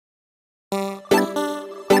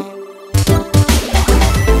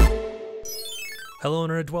Hello,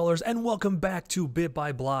 Internet Dwellers, and welcome back to Bit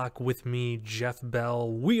by Block with me, Jeff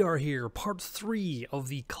Bell. We are here, part 3 of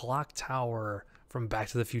the Clock Tower from Back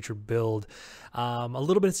to the Future build. A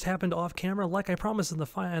little bit's happened off camera, like I promised in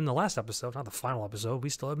the last episode, not the final episode.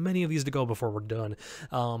 We still have many of these to go before we're done.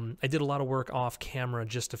 I did a lot of work off camera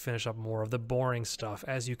just to finish up more of the boring stuff.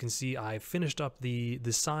 As you can see, I finished up the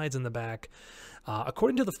sides and the back.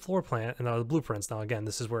 According to the floor plan and the blueprints, now again,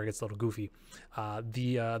 this is where it gets a little goofy.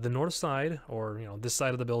 The north side, or this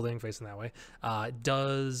side of the building facing that way,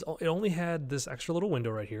 it only had this extra little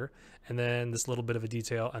window right here, and then this little bit of a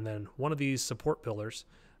detail, and then one of these support pillars,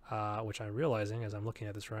 which I'm realizing as I'm looking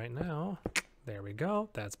at this right now. There we go,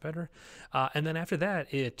 that's better. And then after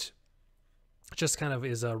that, it just kind of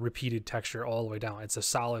is a repeated texture all the way down. It's a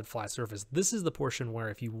solid flat surface. This is the portion where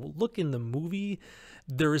if you look in the movie,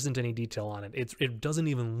 there isn't any detail on it. It doesn't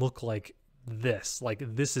even look like this. Like,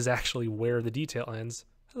 this is actually where the detail ends.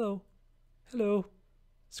 Hello. Hello.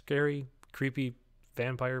 Scary, creepy,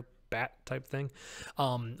 vampire bat type thing.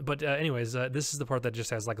 Anyways, this is the part that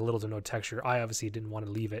just has like a little to no texture. I obviously didn't want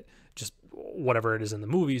to leave it just whatever it is in the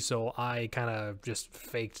movie, so I kind of just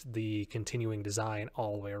faked the continuing design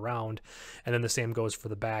all the way around. And then the same goes for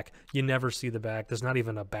the back. You never see the back. There's not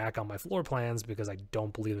even a back on my floor plans because I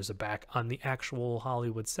don't believe there's a back on the actual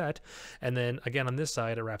Hollywood set. And then again on this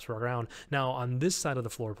side, it wraps around. Now on this side of the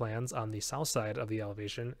floor plans, on the south side of the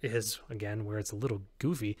elevation, is again where it's a little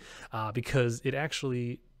goofy, because it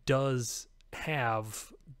actually does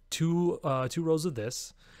have two rows of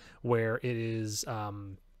this, where it is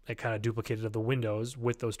it kind of duplicated of the windows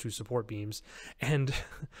with those two support beams. And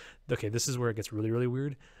okay, this is where it gets really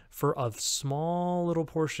weird. For a small little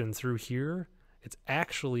portion through here, it's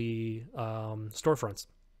actually storefronts.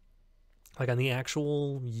 Like on the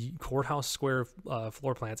actual Courthouse Square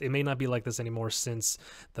floor plans. It may not be like this anymore since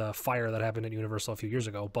the fire that happened at Universal a few years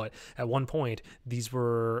ago, but at one point, these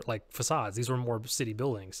were like facades. These were more city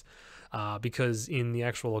buildings, because in the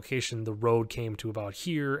actual location, the road came to about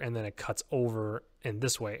here, and then it cuts over in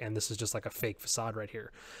this way, and this is just like a fake facade right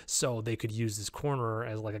here. So they could use this corner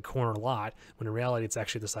as like a corner lot, when in reality, it's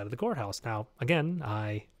actually the side of the courthouse. Now, again,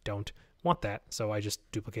 I don't want that, so I just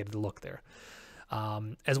duplicated the look there.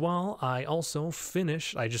 As well, I also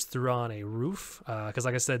finished, I just threw on a roof, because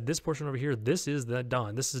like I said, this portion over here, this is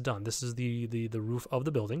done. This is done. This is the roof of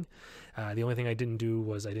the building. The only thing I didn't do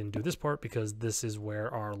was I didn't do this part, because this is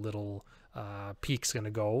where our little peak's going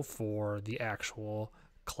to go for the actual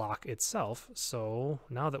clock itself. So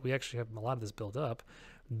now that we actually have a lot of this built up,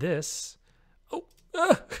 this...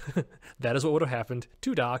 that is what would have happened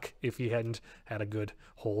to Doc if he hadn't had a good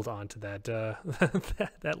hold onto that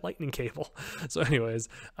that lightning cable. So anyways,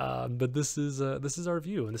 but this is our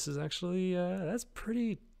view, and this is actually that's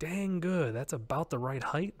pretty dang good. That's about the right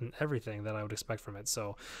height and everything that I would expect from it.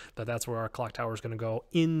 So that's where our clock tower is going to go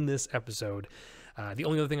in this episode. The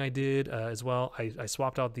only other thing I did as well, I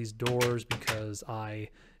swapped out these doors because I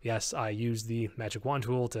used the magic wand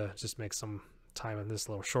tool to just make some time on this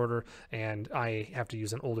a little shorter, and I have to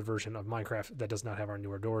use an older version of Minecraft that does not have our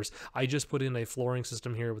newer doors. I just put in a flooring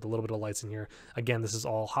system here with a little bit of lights in here. Again, this is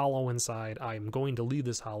all hollow inside. I'm going to leave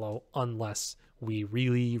this hollow unless we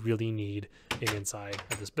really need it inside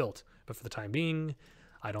of this build, but for the time being,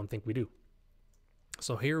 I don't think we do.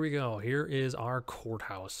 So here we go. Here is our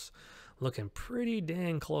courthouse, looking pretty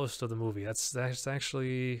dang close to the movie. That's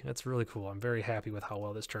really cool. I'm very happy with how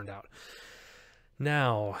well this turned out.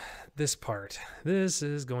 Now, this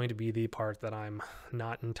is going to be the part that I'm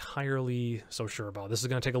not entirely so sure about. This is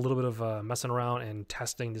going to take a little bit of messing around and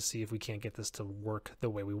testing to see if we can't get this to work the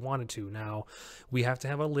way we want it to. Now, we have to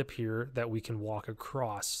have a lip here that we can walk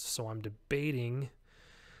across, so I'm debating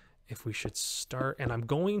if we should start, and I'm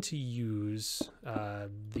going to use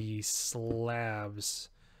the slabs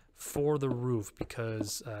for the roof,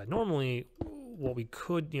 because normally what we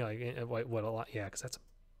could, because that's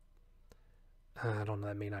I don't know,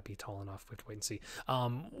 that may not be tall enough. We have to wait and see.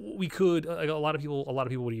 We could, a lot of people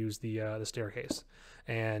would use the staircase,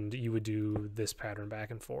 and you would do this pattern back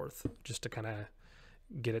and forth just to kind of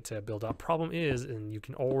get it to build up. Problem is, and you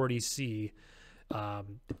can already see,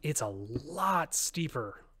 it's a lot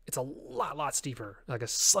steeper. It's a lot steeper, like a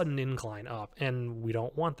sudden incline up, and we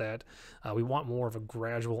don't want that. We want more of a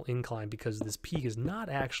gradual incline, because this peak is not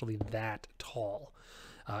actually that tall.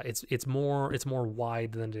 It's more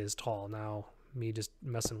wide than it is tall. Now, me just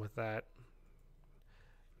messing with that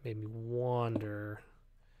made me wonder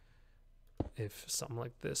if something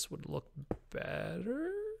like this would look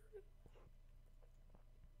better.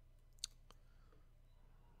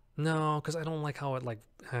 No, because I don't like how it like.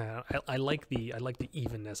 I like the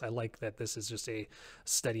evenness. I like that this is just a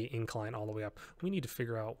steady incline all the way up. We need to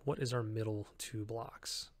figure out what is our middle two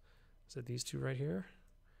blocks. Is it these two right here?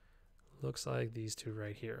 Looks like these two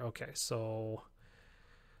right here. Okay, so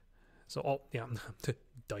oh yeah,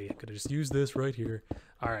 duh, you could have just used this right here.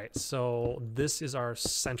 All right, so this is our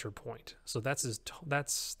center point. So that's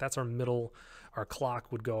our middle. Our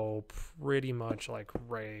clock would go pretty much like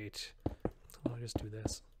right. I'll just do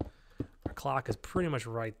this. Our clock is pretty much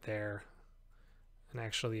right there. And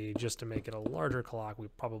actually, just to make it a larger clock, we'll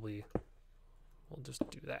just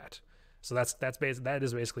do that. So that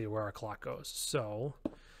is basically where our clock goes. So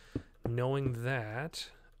knowing that,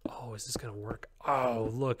 oh, is this gonna work? Oh,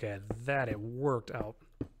 look at that! It worked out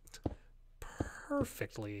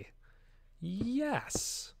perfectly.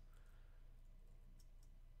 Yes.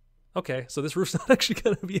 Okay, so this roof's not actually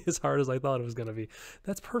gonna be as hard as I thought it was gonna be.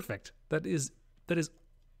 That's perfect. That is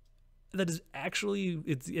actually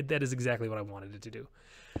that is exactly what I wanted it to do.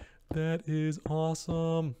 That is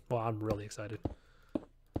awesome. Well, I'm really excited.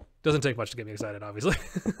 Doesn't take much to get me excited, obviously.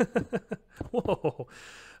 Whoa.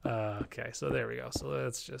 Okay, so there we go.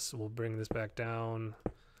 So we'll bring this back down.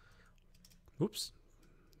 Oops.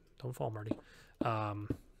 Don't fall, Marty.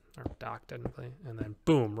 Or Doc, technically. And then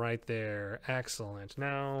boom, right there. Excellent.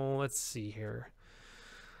 Now, let's see here.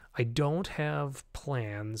 I don't have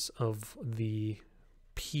plans of the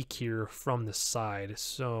peak here from the side,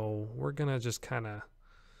 so we're gonna just kind of,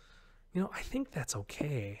 I think that's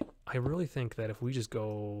okay. I really think that if we just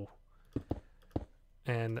go,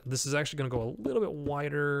 and this is actually going to go a little bit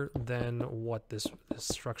wider than what this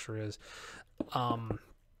structure is,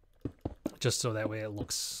 just so that way it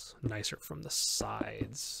looks nicer from the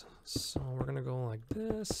sides. So we're going to go like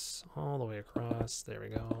this all the way across. There we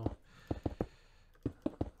go.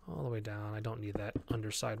 All the way down. I don't need that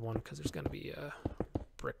underside one because there's going to be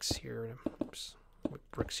bricks here. Oops,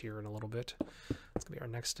 bricks here in a little bit. That's gonna be our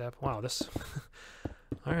next step. Wow, this.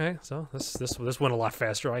 All right, so this went a lot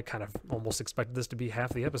faster. I kind of almost expected this to be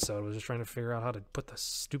half the episode. I was just trying to figure out how to put the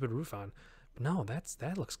stupid roof on. But no,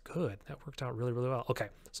 that looks good. That worked out really, really well. Okay,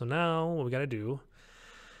 so now what we got to do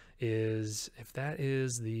is, if that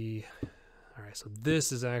is the, all right, so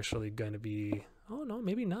this is actually going to be. Oh no,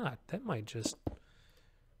 maybe not. That might just.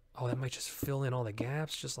 Oh, that might just fill in all the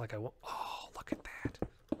gaps, just like I want. Oh, look at that.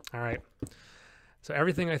 All right. So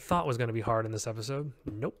everything I thought was going to be hard in this episode,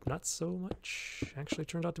 nope, not so much. Actually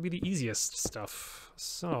turned out to be the easiest stuff.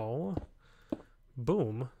 So,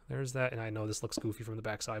 boom, there's that. And I know this looks goofy from the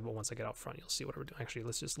backside, but once I get out front, you'll see what we're doing. Actually,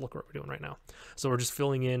 let's just look what we're doing right now. So we're just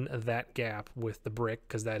filling in that gap with the brick,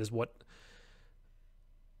 because that is what...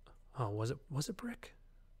 Oh, was it brick?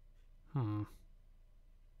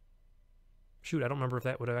 Shoot, I don't remember if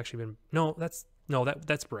that would have actually been... No, that's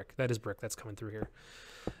brick. That is brick. That's coming through here.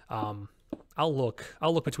 I'll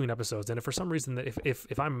look between episodes, and if for some reason that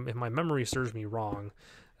if my memory serves me wrong,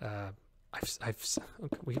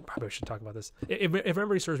 we probably should talk about this. If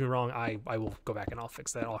memory serves me wrong, I will go back and I'll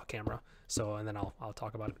fix that off camera. So, and then I'll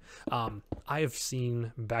talk about it. I have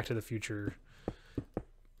seen Back to the Future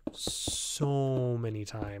so many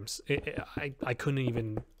times. I couldn't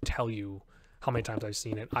even tell you how many times I've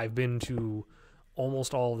seen it. I've been to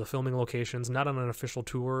almost all of the filming locations, not on an official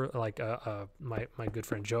tour. Like my good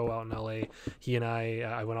friend Joe out in LA, he and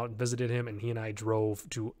I went out and visited him, and he and I drove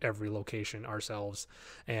to every location ourselves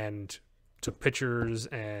and took pictures.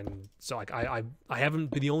 And so like I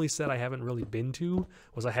haven't, the only set I haven't really been to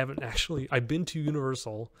was I've been to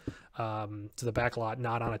Universal, to the back lot,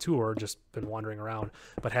 not on a tour, just been wandering around,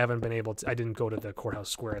 but haven't been able to. I didn't go to the Courthouse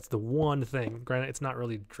Square. It's the one thing, granted it's not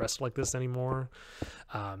really dressed like this anymore,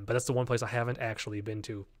 but that's the one place I haven't actually been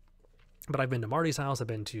to. But I've been to Marty's house, I've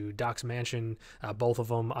been to Doc's mansion, both of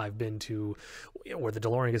them. I've been to where the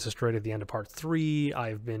DeLorean gets destroyed at the end of part 3.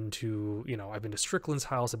 I've been to Strickland's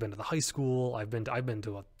house. I've been to the high school. I've been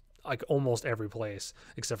to like almost every place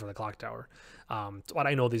except for the clock tower. But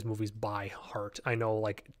I know these movies by heart. I know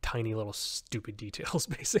like tiny little stupid details,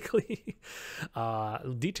 basically.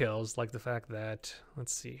 Details like the fact that,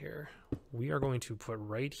 let's see here, we are going to put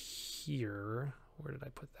right here. Where did I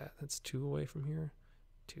put that? That's 2 away from here.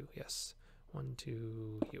 2, yes. 1,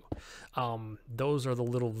 2, you. Those are the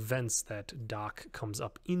little vents that Doc comes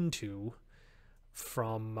up into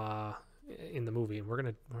from in the movie, and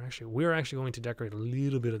we're actually going to decorate a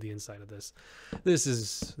little bit of the inside of this. This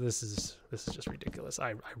is just ridiculous.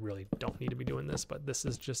 I really don't need to be doing this, but this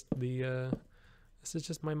is just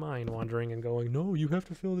my mind wandering and going, no, you have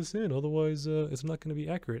to fill this in, otherwise it's not going to be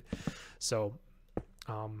accurate. So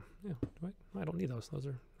yeah, I don't need those.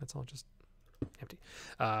 That's all just empty.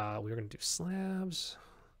 We're going to do slabs,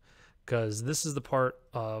 because this is the part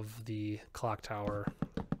of the clock tower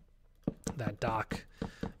that Doc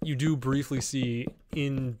you do briefly see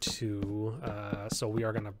into, so we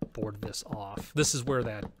are going to board this off. This is where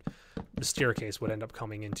the staircase would end up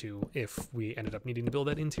coming into if we ended up needing to build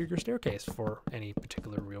that interior staircase for any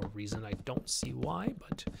particular real reason. I don't see why,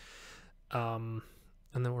 but and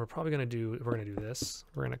then we're probably going to do this.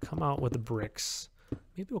 We're going to come out with the bricks.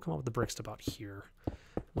 Maybe we'll come out with the bricks to about here.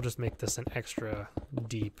 We'll just make this an extra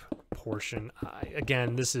deep portion.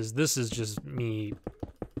 Again, this is just me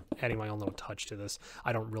adding my own little touch to this.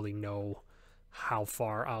 I don't really know how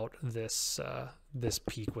far out this this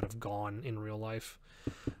peak would have gone in real life,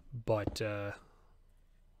 but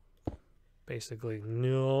basically,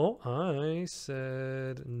 no. I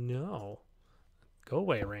said no. Go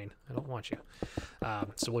away, Rain. I don't want you.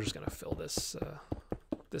 So we're just gonna fill this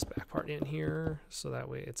this back part in here, so that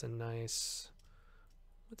way it's a nice.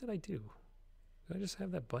 What did I do? Did I just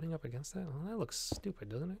have that butting up against that? Well, that looks stupid,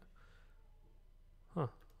 doesn't it? Huh.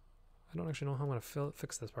 I don't actually know how I'm going to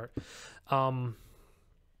fix this part. Yeah,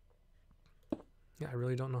 I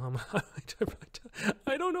really don't know how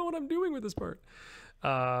I don't know what I'm doing with this part.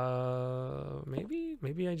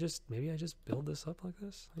 Maybe I just build this up like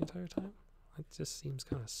this the entire time. It just seems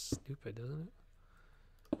kind of stupid, doesn't it?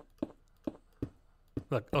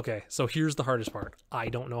 Look, okay, so here's the hardest part. I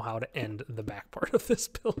don't know how to end the back part of this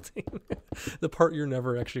building. The part you're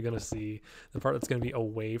never actually going to see. The part that's going to be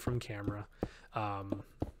away from camera.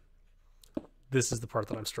 This is the part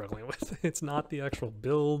that I'm struggling with. It's not the actual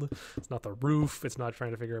build. It's not the roof. It's not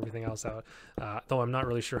trying to figure everything else out. Though I'm not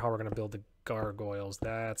really sure how we're going to build the gargoyles.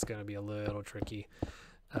 That's going to be a little tricky.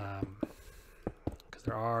 Because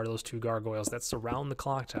there are those two gargoyles that surround the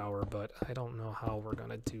clock tower, but I don't know how we're going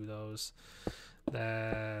to do those.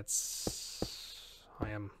 I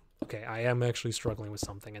am actually struggling with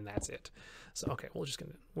something, and that's it. So, okay, we're just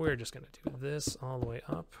gonna do this all the way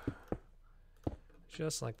up.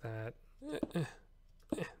 Just like that.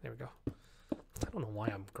 There we go. I don't know why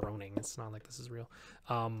I'm groaning. It's not like this is real.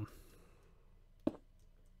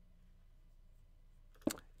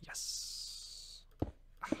 Yes.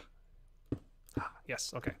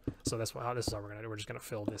 Yes. Okay. So this is how we're gonna do. We're just gonna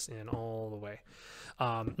fill this in all the way.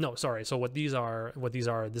 No, sorry. So what these are.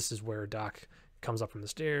 This is where Doc comes up from the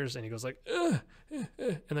stairs and he goes like, and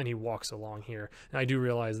then he walks along here. And I do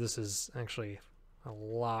realize this is actually a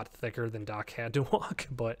lot thicker than Doc had to walk,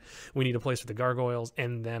 but we need a place for the gargoyles,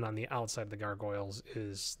 and then on the outside of the gargoyles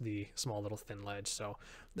is the small little thin ledge. So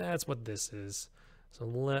that's what this is. So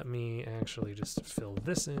let me actually just fill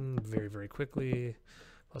this in very, very quickly.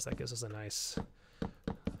 Plus that gives us a nice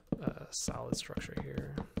solid structure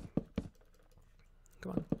here.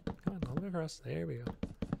 Come on, all the way across. There we go.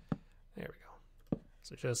 There we go.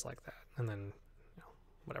 So just like that, and then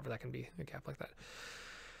whatever that can be, a gap like that.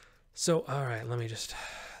 So, all right, let's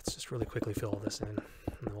just really quickly fill this in, and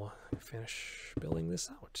then we'll finish building this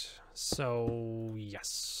out. So,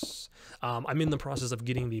 yes, I'm in the process of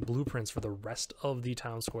getting the blueprints for the rest of the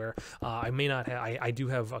town square. I may not have, I do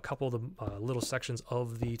have a couple of the little sections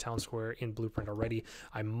of the town square in blueprint already.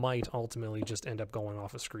 I might ultimately just end up going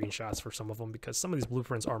off of screenshots for some of them, because some of these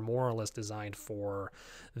blueprints are more or less designed for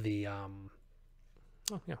the, oh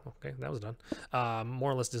yeah, okay, that was done.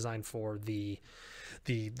 More or less designed for the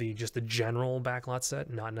just the general backlot set,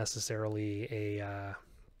 not necessarily a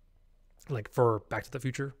like for Back to the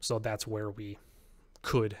Future. So that's where we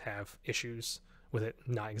could have issues with it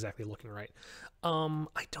not exactly looking right.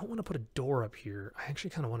 I don't want to put a door up here. I actually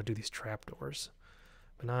kind of want to do these trap doors.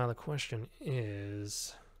 But now the question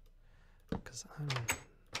is, because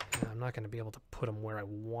I'm not going to be able to put them where I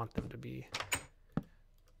want them to be.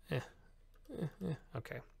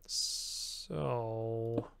 Okay,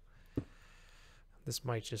 so this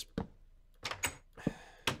might just,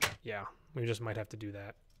 yeah, we just might have to do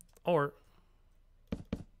that, or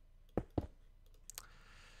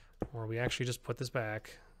we actually just put this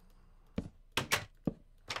back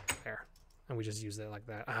there, and we just use it like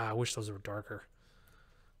that. I wish those were darker.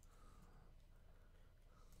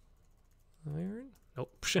 Iron?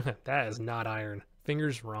 Nope, that is not iron.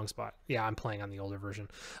 Fingers, wrong spot. Yeah, I'm playing on the older version.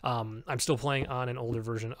 I'm still playing on an older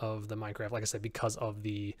version of the Minecraft, like I said, because of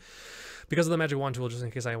the magic wand tool, just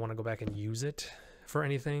in case I want to go back and use it for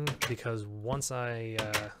anything. Because once I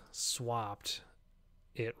swapped,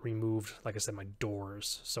 it removed, like I said, my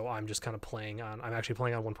doors. So I'm just kind of playing on. I'm actually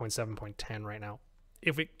playing on 1.7.10 right now.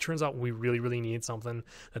 If it turns out we really, really need something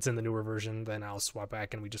that's in the newer version, then I'll swap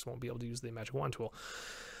back, and we just won't be able to use the magic wand tool.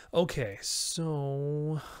 Okay,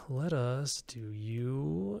 so let us do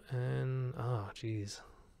you and, oh, geez.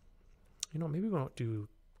 Maybe we won't do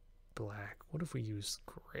black. What if we use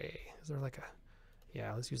gray? Is there like a,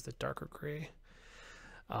 Yeah, let's use the darker gray.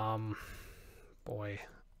 Boy,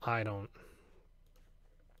 I don't...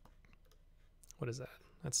 What is that?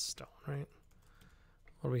 That's stone, right?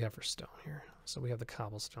 What do we have for stone here? So we have the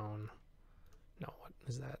cobblestone. No, what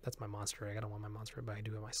is that? That's my monster egg. I don't want my monster egg, but I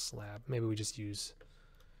do have my slab. Maybe we just use...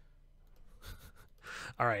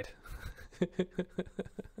 All right.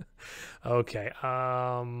 Okay.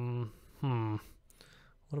 What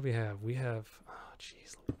do we have? We have... Oh,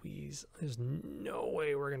 jeez Louise. There's no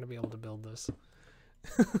way we're going to be able to build this.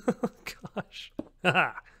 Gosh.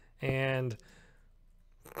 And...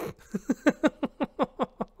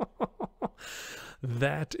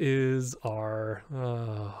 That is our...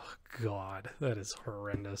 Oh, God. That is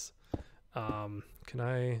horrendous. Can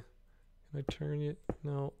I turn you?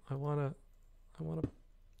 No, I want to...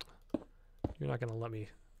 You're not going to let me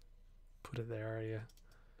put it there, are you?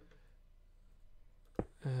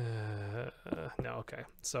 No, okay.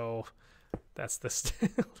 So that's the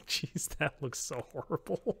jeez, that looks so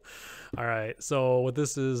horrible. All right. So what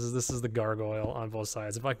this is the gargoyle on both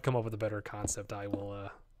sides. If I can come up with a better concept, I will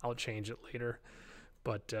I'll change it later.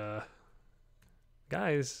 But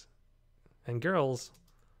guys and girls,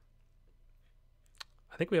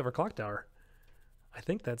 I think we have our clock tower. I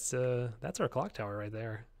think that's our clock tower right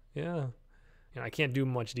there. Yeah. You know, I can't do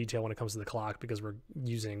much detail when it comes to the clock because we're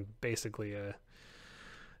using basically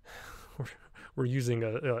we're using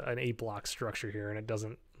an 8-block structure here, and it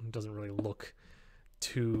doesn't really look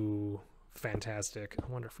too fantastic. I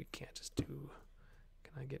wonder if we can't just do...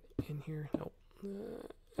 Can I get in here? Nope.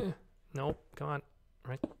 Nope. Come on.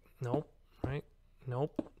 Right. Nope. Right.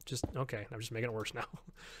 Nope. Just okay. I'm just making it worse now.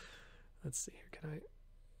 Let's see here. Can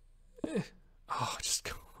I? Oh, just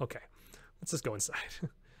go. Okay. Let's just go inside.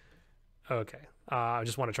 Okay. I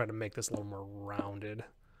just want to try to make this a little more rounded.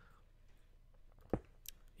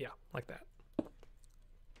 Yeah, like that.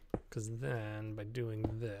 Because then by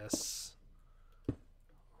doing this,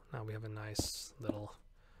 now we have a nice little...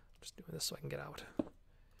 Just doing this so I can get out.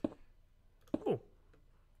 Oh.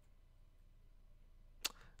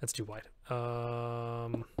 That's too wide.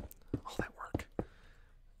 All that work.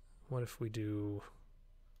 What if we do...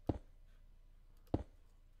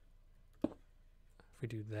 If we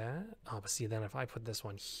do that... Oh, but see, then if I put this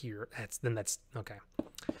one here, that's... Okay.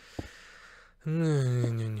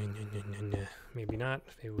 Maybe not.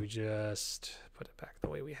 Maybe we just put it back the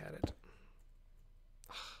way we had it.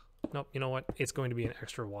 Nope, you know what? It's going to be an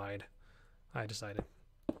extra wide. I decided.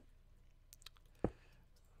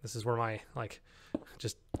 This is where my, like,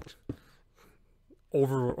 just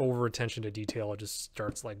over attention to detail just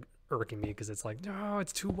starts, like, irking me because it's like, no,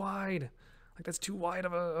 it's too wide. Like, that's too wide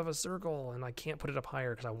of a circle, and I can't put it up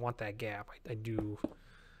higher because I want that gap. I do,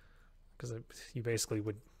 because you basically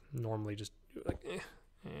would normally just do like,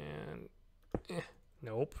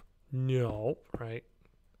 nope, right?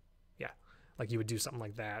 Yeah, like you would do something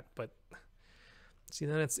like that, but see,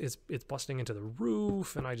 then it's busting into the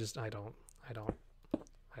roof, and I don't.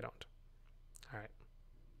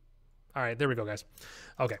 All right, there we go, guys.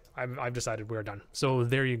 Okay, I've decided we're done. So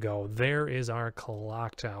there you go. There is our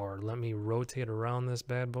clock tower. Let me rotate around this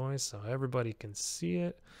bad boy so everybody can see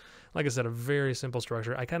it. Like I said, a very simple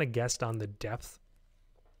structure. I kind of guessed on the depth.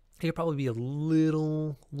 It could probably be a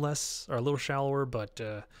little less or a little shallower, but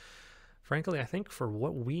frankly, I think for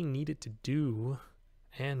what we needed to do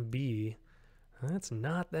and be, that's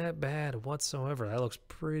not that bad whatsoever. That looks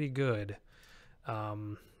pretty good.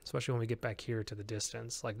 Especially when we get back here to the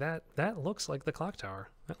distance. Like that looks like the clock tower.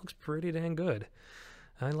 That looks pretty dang good.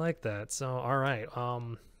 I like that. So, all right.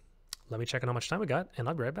 Let me check on how much time we got, and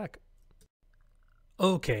I'll be right back.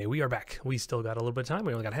 Okay, we are back. We still got a little bit of time.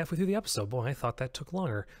 We only got halfway through the episode. Boy, I thought that took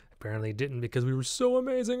longer. Apparently it didn't because we were so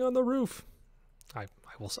amazing on the roof. I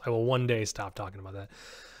will one day stop talking about that.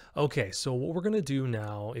 Okay, so what we're gonna do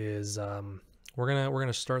now is we're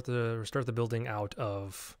gonna start the building out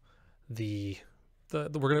of the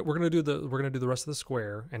we're gonna do the rest of the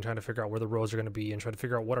square and trying to figure out where the roads are gonna be and try to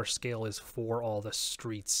figure out what our scale is for all the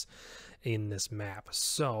streets in this map.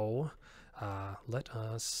 So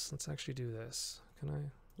let's actually do this. Can I?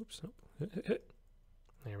 Oops. Nope. Hit.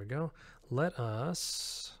 There we go. Let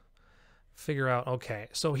us figure out. Okay.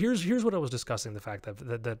 So here's what I was discussing. The fact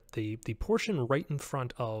that the portion right in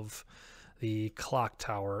front of the clock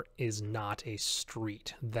tower is not a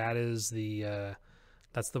street. That is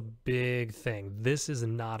that's the big thing. This is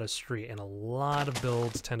not a street, and a lot of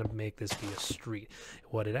builds tend to make this be a street.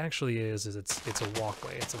 What it actually is it's a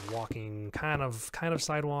walkway. It's a walking kind of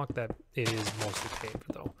sidewalk that it is mostly paved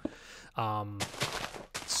though.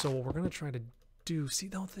 So what we're gonna try to do. See,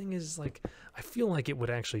 the whole thing is like I feel like it would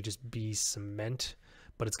actually just be cement,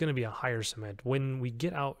 but it's going to be a higher cement. When we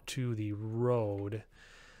get out to the road,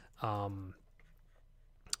 what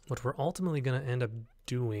we're ultimately going to end up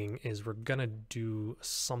doing is we're going to do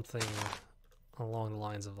something along the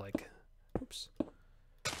lines of like, oops,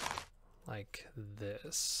 like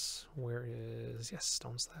this. Where is, yes,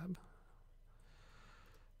 stone slab.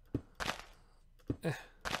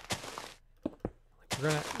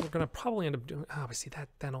 We're gonna probably end up doing. Oh, I see that.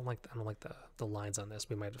 I don't like the lines on this.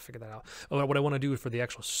 We might have to figure that out. Oh, what I want to do for the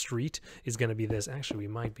actual street is gonna be this. Actually, we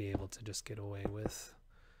might be able to just get away with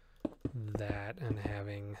that and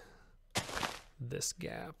having this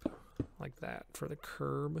gap like that for the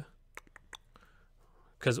curb.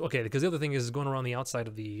 Because the other thing is going around the outside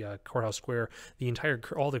of the Courthouse Square,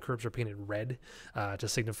 all the curbs are painted red to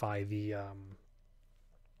signify the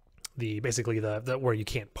basically the where you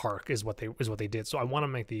can't park is what they did. So I want to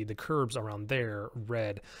make the curbs around there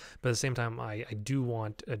red, but at the same time I do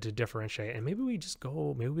want to differentiate, and maybe we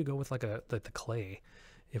go with like the clay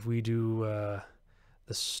if we do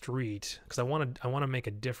the street, because I want to make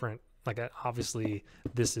a different, like, obviously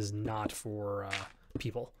this is not for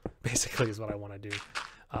people, basically, is what I want to do.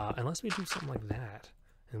 Unless we do something like that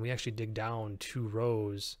and we actually dig down 2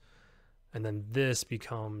 rows, and then this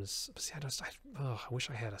becomes, see, I wish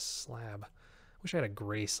I had a slab. I wish I had a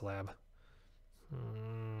gray slab.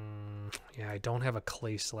 Yeah, I don't have a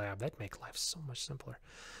clay slab. That'd make life so much simpler.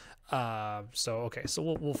 So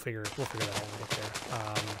we'll figure that out when we get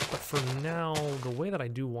there. But for now, the way that I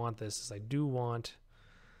do want this is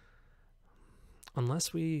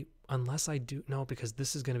unless I do, no, because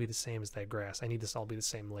this is going to be the same as that grass. I need this all be the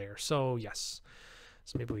same layer. So yes,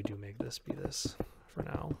 so maybe we do make this be this for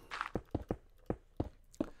now.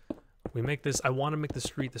 We make this, I want to make the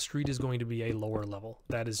street is going to be a lower level.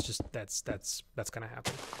 That is just, that's going to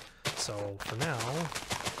happen. So for now,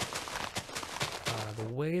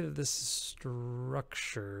 the way that this is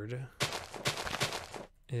structured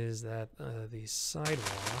is that the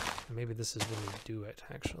sidewalk, and maybe this is when we do it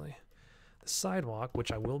actually. The sidewalk,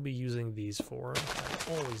 which I will be using these for,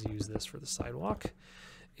 I always use this for the sidewalk,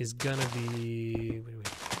 is gonna be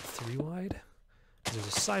 3 wide. There's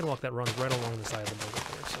a sidewalk that runs right along the side of the building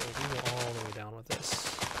here, so we go all the way down with this.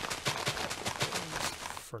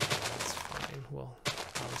 For now, that's fine. We'll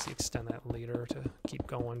obviously extend that later to keep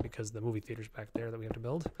going because the movie theater's back there that we have to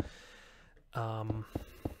build. The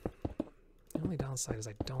only downside is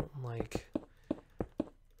I don't like.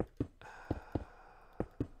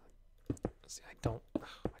 See, oh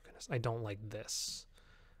my goodness, I don't like this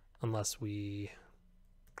unless we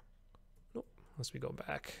go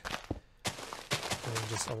back. And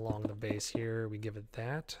just along the base here, we give it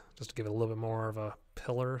that, just to give it a little bit more of a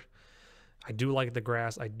pillar. I do like the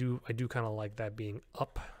grass. I do kind of like that being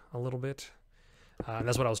up a little bit. And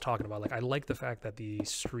that's what I was talking about. Like, I like the fact that the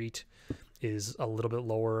street is a little bit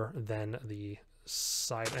lower than the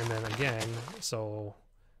side. And then again, so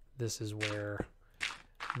this is where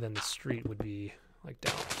then the street would be like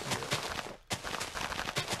down here.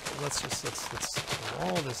 Let's pull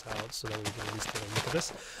all this out so that we can at least get a look at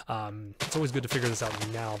this. It's always good to figure this out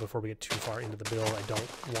now before we get too far into the build. I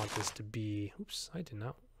don't want this to be, oops, I did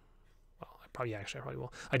not. Well, I probably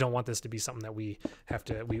will. I don't want this to be something that we have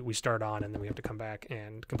to, we start on and then we have to come back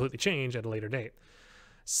and completely change at a later date.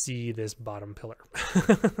 See this bottom pillar.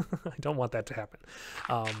 I don't want that to happen.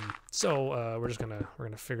 So we're gonna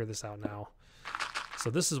figure this out now.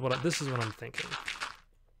 So this is what I'm thinking.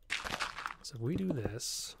 So if we do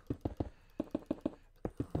this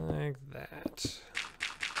like that,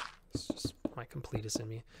 it's just my completist in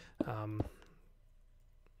me.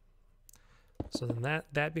 So then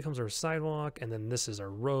that becomes our sidewalk, and then this is our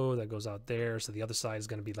road that goes out there. So the other side is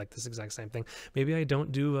going to be like this exact same thing. Maybe I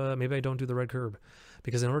don't do the red curb,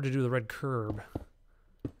 because in order to do the red curb,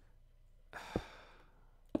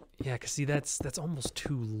 yeah, cause see that's almost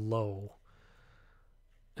too low.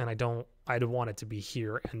 And I'd want it to be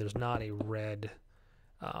here, and there's not a red,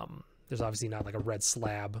 there's obviously not like a red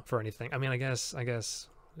slab for anything. I mean, I guess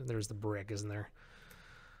there's the brick, isn't there?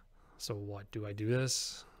 So what, do I do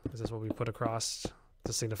this? Is this what we put across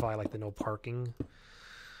to signify like the no parking?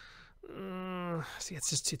 See,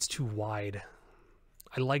 it's too wide.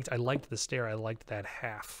 I liked the stair, I liked that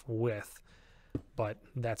half width, but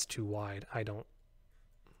that's too wide. I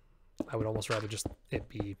would almost rather just it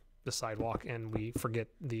be the sidewalk, and we forget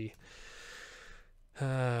that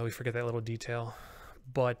little detail.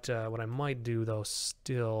 But what I might do though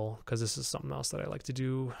still, because this is something else that I like to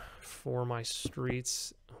do for my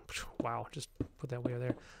streets, wow, just put that way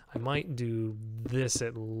there, I might do this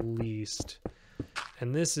at least.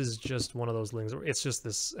 And this is just one of those things where it's just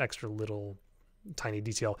this extra little tiny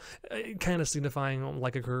detail, kind of signifying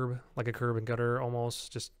like a curb and gutter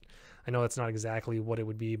almost. Just, I know that's not exactly what it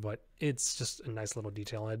would be, but it's just a nice little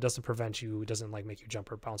detail, and it doesn't prevent you, it doesn't like make you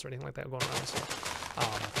jump or bounce or anything like that going around. So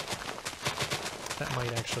that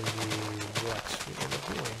might actually be what we end up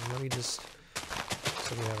doing. Let me just,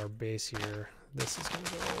 so we have our base here. This is going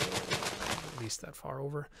to go at least that far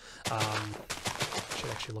over. Should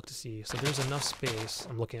actually look to see. So there's enough space.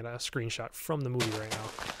 I'm looking at a screenshot from the movie right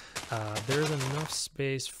now. There's enough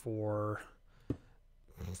space for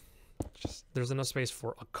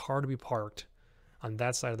a car to be parked on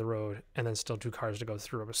that side of the road, and then still 2 cars to go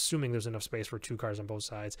through. I'm assuming there's enough space for 2 cars on both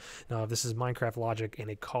sides. Now, if this is Minecraft logic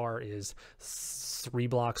and a car is 3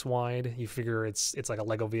 blocks wide, you figure it's like a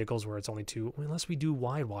Lego vehicles where it's only 2. Unless we do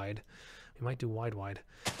wide. We might do wide. Wide,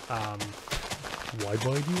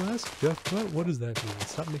 you ask? Jeff, what does that mean?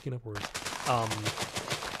 Stop making up words.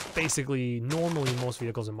 Basically, normally most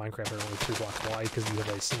vehicles in Minecraft are only 3 blocks wide because you have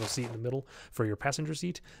a single seat in the middle for your passenger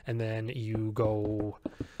seat, and then you go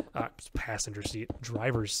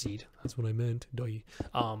driver's seat. That's what I meant.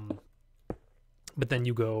 But then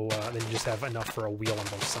you go, then you just have enough for a wheel on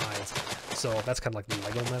both sides. So that's kind of like the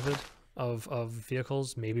Lego method of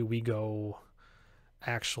vehicles. Maybe we go,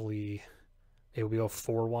 maybe we go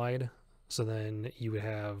 4 wide. So then you would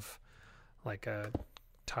have like a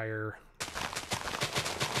tire.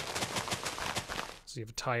 So you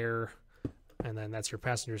have a tire, and then that's your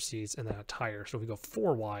passenger seats, and then a tire. So if we go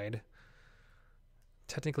 4 wide,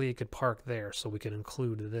 technically it could park there, so we could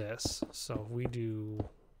include this. So if we do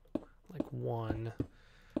like 1,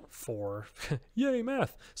 4, yay,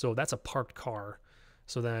 math. So that's a parked car.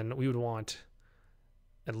 So then we would want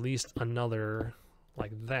at least another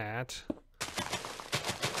like that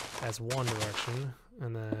as one direction,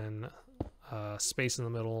 and then space in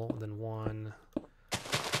the middle, then 1,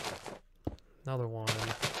 another 1,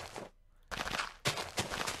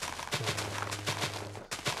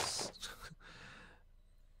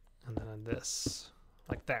 and then this,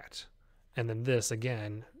 like that. And then this,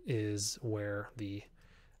 again, is where the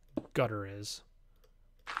gutter is.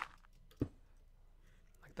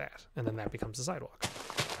 Like that. And then that becomes the sidewalk.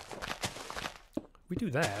 We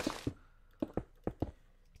do that.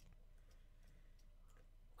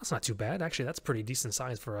 That's not too bad. Actually, that's pretty decent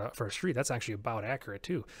size for a street. That's actually about accurate,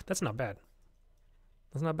 too. That's not bad.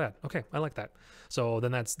 That's not bad. Okay, I like that. So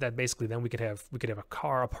then basically then we could have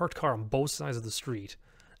a parked car on both sides of the street,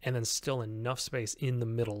 and then still enough space in the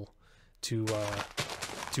middle to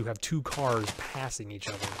have 2 cars passing each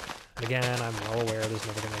other. And again, I'm well aware there's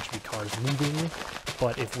never going to actually be cars moving,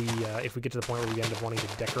 but if we get to the point where we end up wanting to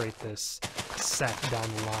decorate this set down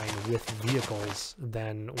the line with vehicles,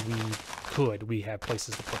 then we have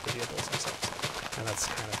places to put the vehicles ourselves, and that's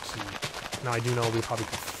kind of key. Now I do know we probably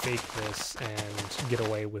could fake this and get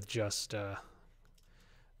away with just a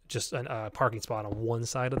parking spot on one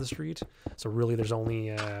side of the street. So really, there's only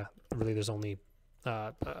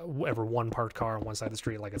ever 1 parked car on one side of the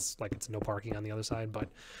street, like it's no parking on the other side. But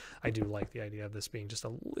I do like the idea of this being just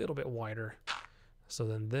a little bit wider. So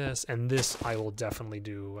then this I will definitely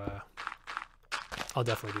do. I'll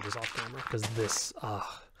definitely do this off camera, because this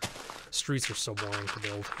streets are so boring to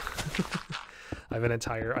build. I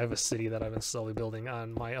have a city that I've been slowly building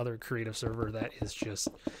on my other creative server that is just,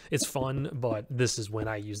 it's fun, but this is when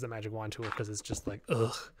I use the magic wand tool, because it's just like,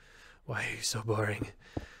 ugh, why are you so boring?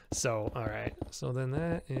 So, all right, so then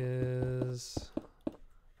that's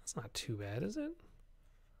not too bad, is it?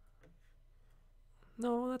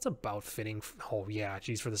 No, that's about fitting. Oh yeah,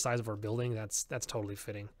 geez, for the size of our building, that's totally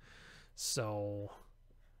fitting. So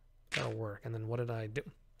that'll work. And then what did I do?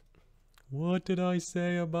 What did I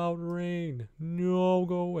say about rain? No,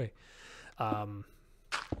 go away.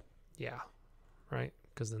 Yeah, right?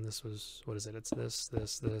 Because then this was, what is it? It's this,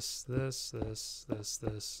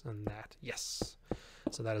 and that. Yes.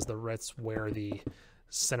 So that is that's where the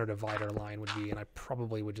center divider line would be. And I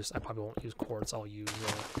probably won't use quartz. I'll use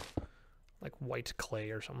like white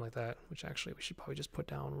clay or something like that, which actually we should probably just put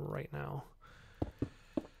down right now.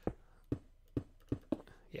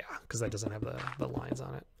 Yeah, because that doesn't have the lines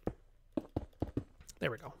on it. There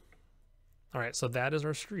we go. All right, so that is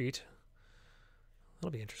our street. That'll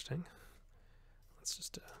be interesting. Let's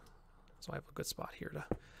just, so I have a good spot here to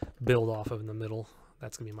build off of in the middle.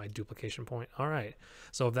 That's gonna be my duplication point. All right,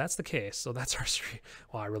 so if that's the case, so that's our street.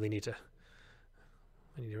 Well, I really need to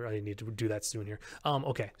do that soon here.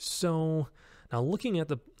 Okay, so now looking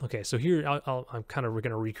at so here I'm kind of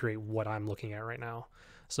gonna recreate what I'm looking at right now.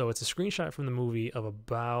 So it's a screenshot from the movie of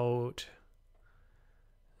about,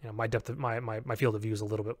 my depth of my field of view is a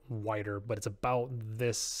little bit wider, but it's about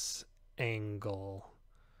this angle.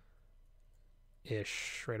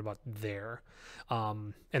 ish, right about there.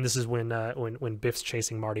 And this is when Biff's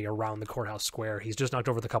chasing Marty around the Courthouse Square. He's just knocked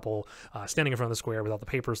over the couple standing in front of the square without the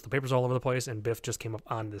papers. The papers are all over the place, and Biff just came up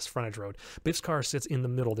on this frontage road. Biff's car sits in the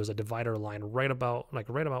middle. There's a divider line right about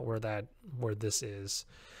where this is.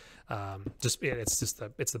 It's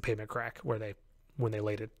the pavement crack when they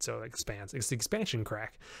laid it, so it expands. It's the expansion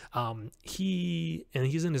crack. He's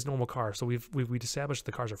in his normal car, so we've established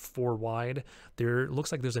the cars are 4 wide. There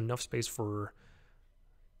looks like there's enough space for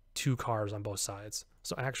 2 cars on both sides.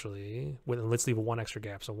 So actually, let's leave 1 extra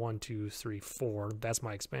gap. So 1, 2, 3, 4. That's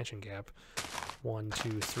my expansion gap. 1,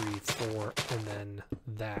 2, 3, 4, and then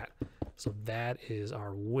that. So that is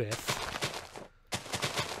our width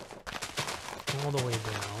all the way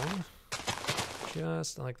down,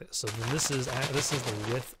 just like this. So this is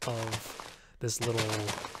the width of this little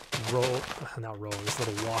this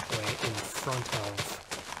little walkway in front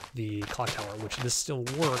of the clock tower, which this still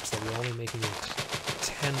works, that we're only making it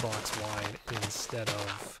 10 blocks wide instead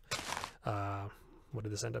of what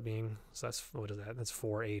did this end up being? So that's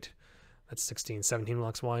 4, 8, that's 16, 17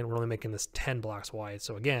 blocks wide. We're only making this 10 blocks wide.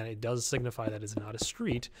 So again, it does signify that it's not a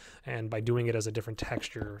street, and by doing it as a different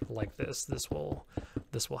texture like this will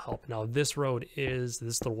help. Now this little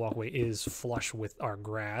walkway is flush with our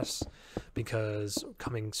grass, because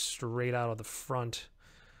coming straight out of the front,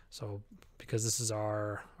 so because this is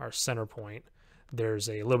our center point, there's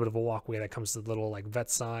a little bit of a walkway that comes to the little like vet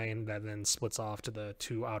sign that then splits off to the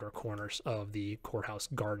 2 outer corners of the courthouse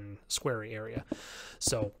garden square area.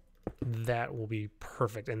 So that will be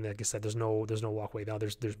perfect. And like I said, there's no walkway. Now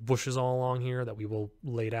there's bushes all along here that we will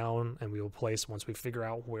lay down and we will place once we figure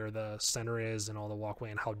out where the center is and all the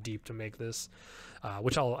walkway and how deep to make this,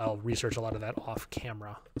 which I'll research a lot of that off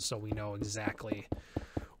camera so we know exactly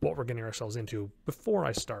what we're getting ourselves into before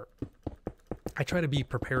I start. I try to be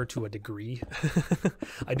prepared to a degree.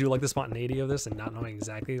 I do like the spontaneity of this and not knowing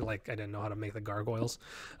exactly, like I didn't know how to make the gargoyles.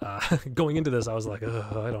 Going into this, I was like,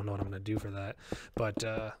 I don't know what I'm going to do for that. But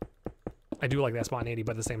I do like that spontaneity,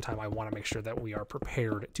 but at the same time, I want to make sure that we are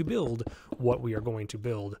prepared to build what we are going to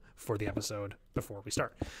build for the episode before we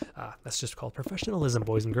start. That's just called professionalism,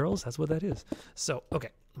 boys and girls. That's what that is. So, okay,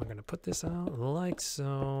 we're going to put this out like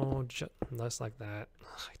so, just like that.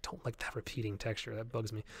 I don't like that repeating texture. That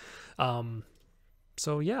bugs me.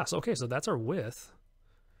 So yeah, so that's our width.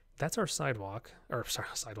 That's our sidewalk,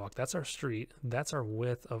 that's our street. That's our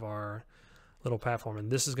width of our little platform, and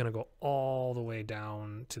this is going to go all the way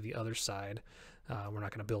down to the other side. We're not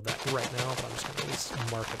going to build that right now, but I'm just going to at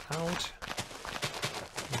least mark it out.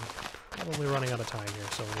 We're probably running out of time here,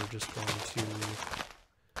 so we're just going to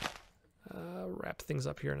wrap things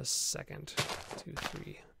up here in a second. 2,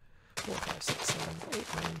 3, 4, 5, 6, 7,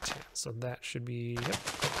 8, 9, 10. So that should be, yep.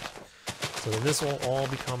 So then this will all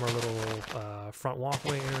become our little front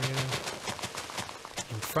walkway area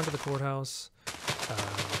in front of the courthouse.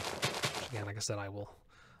 Again, like I said,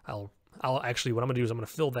 I'll actually, what I'm gonna do is I'm gonna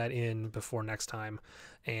fill that in before next time,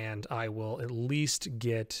 and I will at least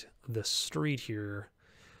get the street here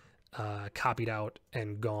copied out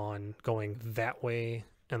and going that way,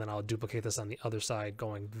 and then I'll duplicate this on the other side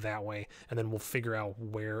going that way, and then we'll figure out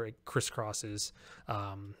where it crisscrosses.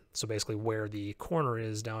 So basically where the corner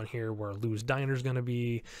is down here, where Lou's Diner is gonna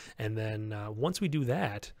be, and then once we do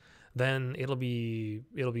that, then it'll be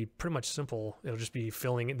pretty much simple. It'll just be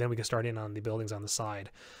filling, then we can start in on the buildings on the side.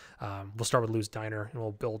 We'll start with Lou's Diner, and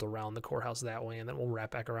we'll build around the courthouse that way, and then we'll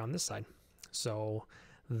wrap back around this side. So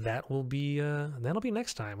that'll be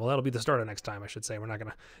next time. Well, that'll be the start of next time, I should say. We're not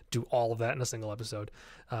gonna do all of that in a single episode.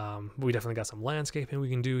 We definitely got some landscaping we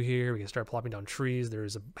can do here. We can start plopping down trees.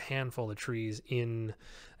 There's a handful of trees in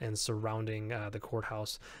and surrounding the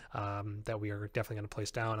courthouse that we are definitely going to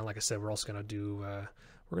place down. And like I said, we're also going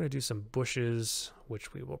to do some bushes,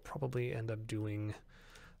 which we will probably end up doing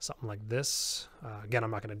something like this. Again,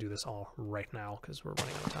 I'm not going to do this all right now because we're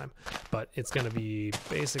running out of time, but it's going to be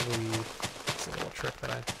basically, it's a little trick that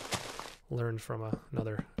I learned from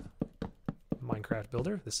another Minecraft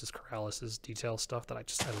builder. This is Corralis's detail stuff that I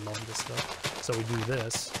love this stuff. So we do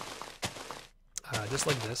this, just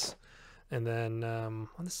like this. And then on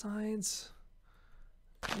the sides,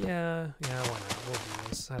 yeah, why not? We'll do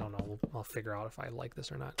this. I don't know. I'll figure out if I like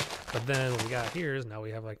this or not. But then what we got here is now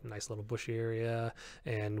we have like a nice little bushy area,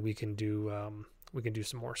 and we can do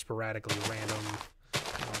some more sporadically random,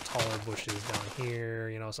 taller bushes down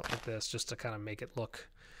here, something like this, just to kind of make it look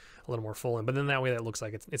a little more full in. But then that way that looks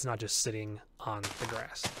like it's not just sitting on the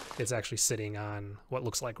grass. It's actually sitting on what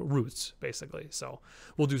looks like roots, basically. So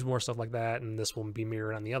we'll do some more stuff like that, and this will be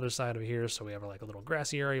mirrored on the other side over here. So we have like a little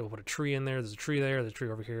grassy area. We'll put a tree in there. There's a tree there. There's a tree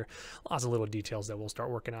over here. Lots of little details that we'll start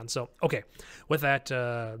working on. So, okay, with that,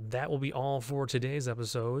 that will be all for today's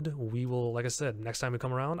episode. We will, like I said, next time we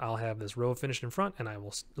come around, I'll have this road finished in front, and I will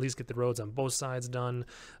at least get the roads on both sides done,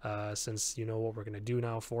 since you know what we're going to do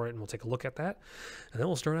now for it, and we'll take a look at that. And then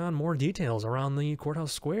we'll start on more details around the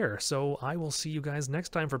Courthouse Square. So I will see you guys next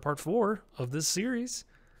time for part 4 of this series.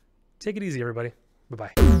 Take it easy, everybody.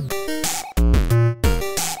 Bye-bye.